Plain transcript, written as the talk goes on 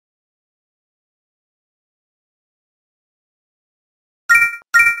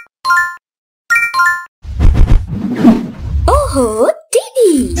OHO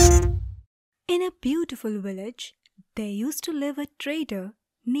Didi. In a beautiful village, there used to live a trader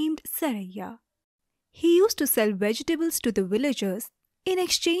named Saraiya. He used to sell vegetables to the villagers in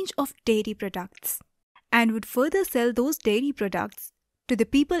exchange of dairy products and would further sell those dairy products to the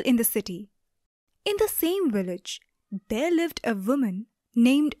people in the city. In the same village, there lived a woman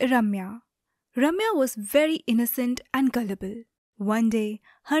named Ramya. Ramya was very innocent and gullible. One day,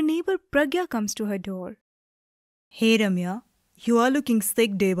 her neighbor Pragya comes to her door. Hey Ramya, you are looking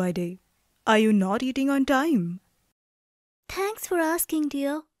sick day by day. Are you not eating on time? Thanks for asking,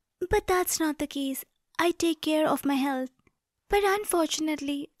 dear. But that's not the case. I take care of my health. But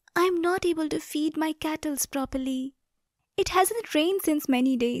unfortunately, I am not able to feed my cattle properly. It hasn't rained since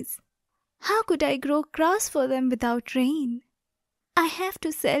many days. How could I grow grass for them without rain? I have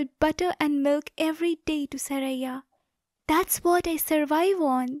to sell butter and milk every day to Saraiya. That's what I survive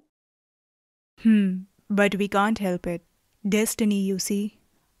on. But we can't help it. Destiny, you see.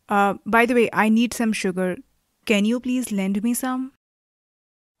 By the way, I need some sugar. Can you please lend me some?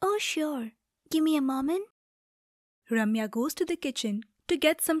 Oh, sure. Give me a moment. Ramya goes to the kitchen to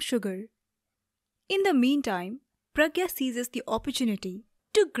get some sugar. In the meantime, Pragya seizes the opportunity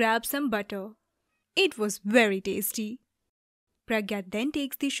to grab some butter. It was very tasty. Pragya then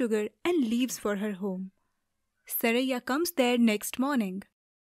takes the sugar and leaves for her home. Saraiya comes there next morning.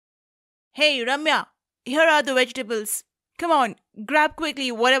 Hey Ramya, here are the vegetables. Come on, grab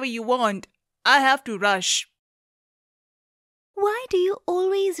quickly whatever you want. I have to rush. Why do you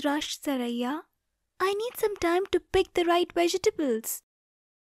always rush, Saraiya? I need some time to pick the right vegetables.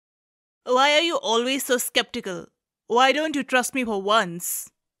 Why are you always so skeptical? Why don't you trust me for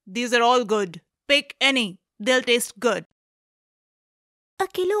once? These are all good. Pick any. They'll taste good. A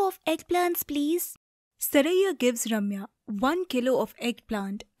kilo of eggplants, please. Saraiya gives Ramya 1 kilo of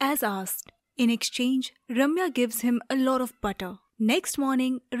eggplant as asked. In exchange, Ramya gives him a lot of butter. Next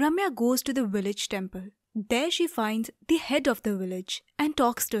morning, Ramya goes to the village temple. There she finds the head of the village and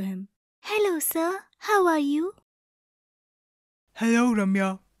talks to him. Hello, sir. How are you? Hello,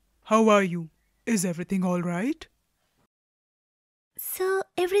 Ramya. How are you? Is everything all right? Sir,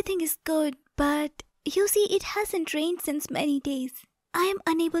 everything is good, but you see, it hasn't rained since many days. I am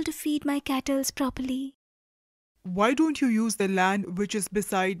unable to feed my cattle properly. Why don't you use the land which is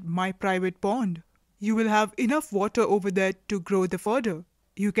beside my private pond? You will have enough water over there to grow the fodder.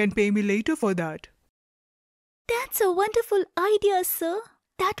 You can pay me later for that. That's a wonderful idea, sir.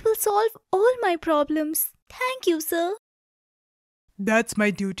 That will solve all my problems. Thank you, sir. That's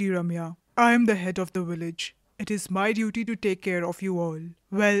my duty, Ramya. I am the head of the village. It is my duty to take care of you all.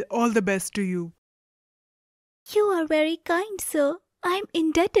 Well, all the best to you. You are very kind, sir. I am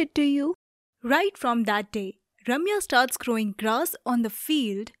indebted to you. Right from that day, Ramya starts growing grass on the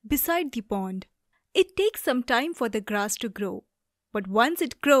field beside the pond. It takes some time for the grass to grow, but once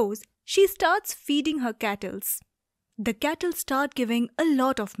it grows, she starts feeding her cattle. The cattle start giving a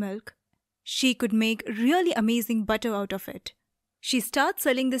lot of milk. She could make really amazing butter out of it. She starts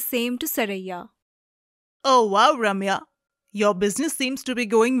selling the same to Saraiya. Oh wow, Ramya. Your business seems to be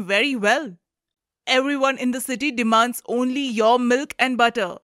going very well. Everyone in the city demands only your milk and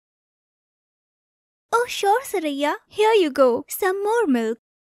butter. Oh, sure, Saraiya. Here you go. Some more milk.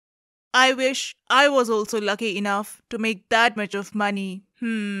 I wish I was also lucky enough to make that much of money.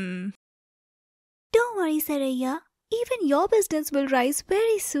 Don't worry, Saraiya. Even your business will rise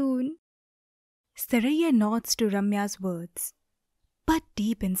very soon. Saraiya nods to Ramya's words. But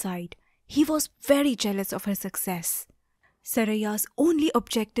deep inside, he was very jealous of her success. Saraiya's only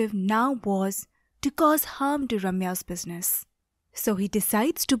objective now was to cause harm to Ramya's business. So he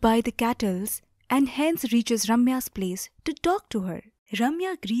decides to buy the cattle and hence reaches Ramya's place to talk to her.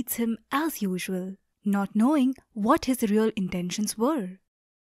 Ramya greets him as usual, not knowing what his real intentions were.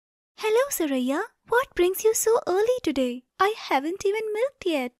 Hello, Saraiya. What brings you so early today? I haven't even milked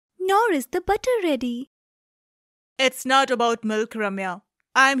yet, nor is the butter ready. It's not about milk, Ramya.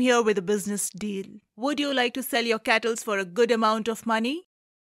 I'm here with a business deal. Would you like to sell your cattle for a good amount of money?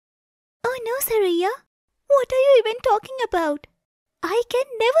 Oh no, Saraiya. What are you even talking about? I can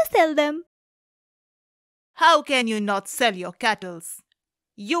never sell them. How can you not sell your cattle?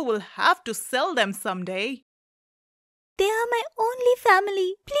 You will have to sell them someday. They are my only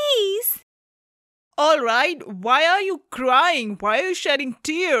family. Please. All right, why are you crying? Why are you shedding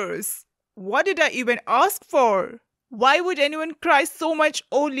tears? What did I even ask for? Why would anyone cry so much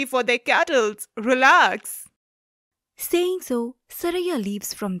only for their cattle? Relax. Saying so, Saraiya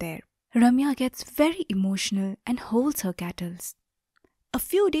leaves from there. Ramya gets very emotional and holds her cattle. A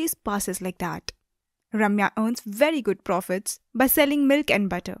few days passes like that. Ramya earns very good profits by selling milk and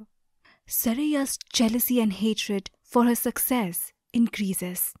butter. Saraiya's jealousy and hatred for her success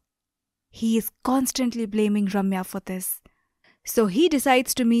increases. He is constantly blaming Ramya for this. So he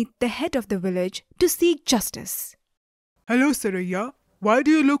decides to meet the head of the village to seek justice. Hello, Saraya. Why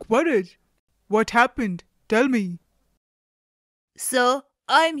do you look worried? What happened? Tell me. Sir,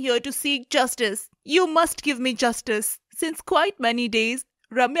 I'm here to seek justice. You must give me justice. Since quite many days,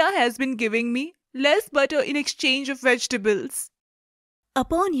 Ramya has been giving me less butter in exchange of vegetables.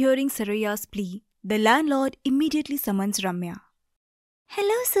 Upon hearing Saraya's plea, the landlord immediately summons Ramya.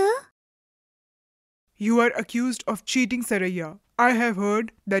 Hello, sir. You are accused of cheating, Saraya. I have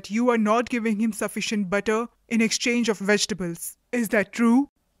heard that you are not giving him sufficient butter in exchange of vegetables. Is that true?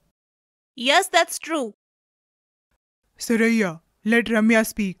 Yes, that's true. Saraya, let Ramya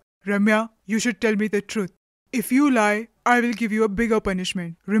speak. Ramya, you should tell me the truth. If you lie, I will give you a bigger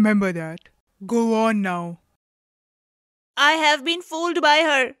punishment. Remember that. Go on now. I have been fooled by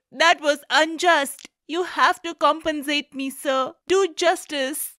her. That was unjust. You have to compensate me, sir. Do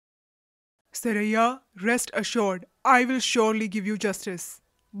justice. Saraya, rest assured, I will surely give you justice.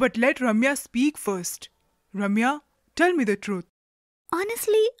 But let Ramya speak first. Ramya, tell me the truth.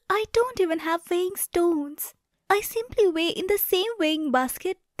 Honestly, I don't even have weighing stones. I simply weigh in the same weighing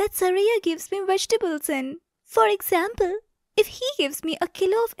basket that Saraya gives me vegetables in. For example, if he gives me a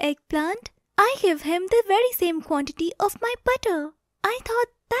kilo of eggplant, I give him the very same quantity of my butter. I thought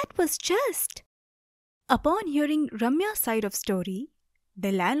that was just. Upon hearing Ramya's side of story,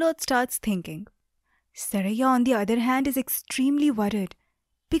 the landlord starts thinking. Saraya, on the other hand, is extremely worried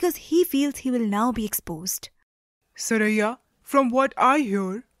because he feels he will now be exposed. Saraya, from what I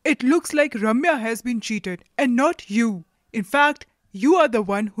hear, it looks like Ramya has been cheated and not you. In fact, you are the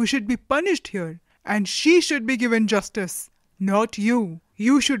one who should be punished here and she should be given justice, not you.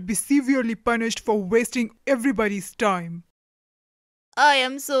 You should be severely punished for wasting everybody's time. I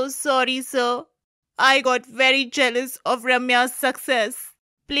am so sorry, sir. I got very jealous of Ramya's success.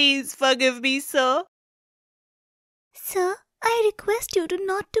 Please forgive me, sir. Sir, I request you to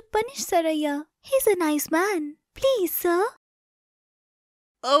not to punish Saraya. He's a nice man. Please, sir.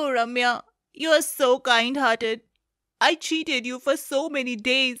 Oh, Ramya, you are so kind-hearted. I cheated you for so many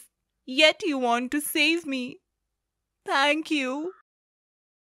days, yet you want to save me. Thank you.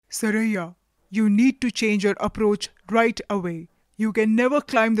 Saraya, you need to change your approach right away. You can never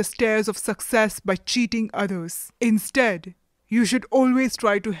climb the stairs of success by cheating others. Instead, you should always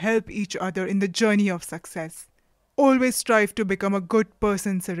try to help each other in the journey of success. Always strive to become a good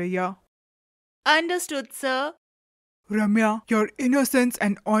person, Saraya. Understood, sir. Ramya, your innocence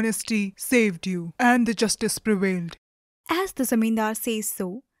and honesty saved you, and the justice prevailed. As the zamindar says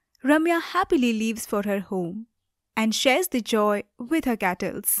so, Ramya happily leaves for her home and shares the joy with her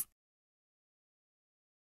cattles.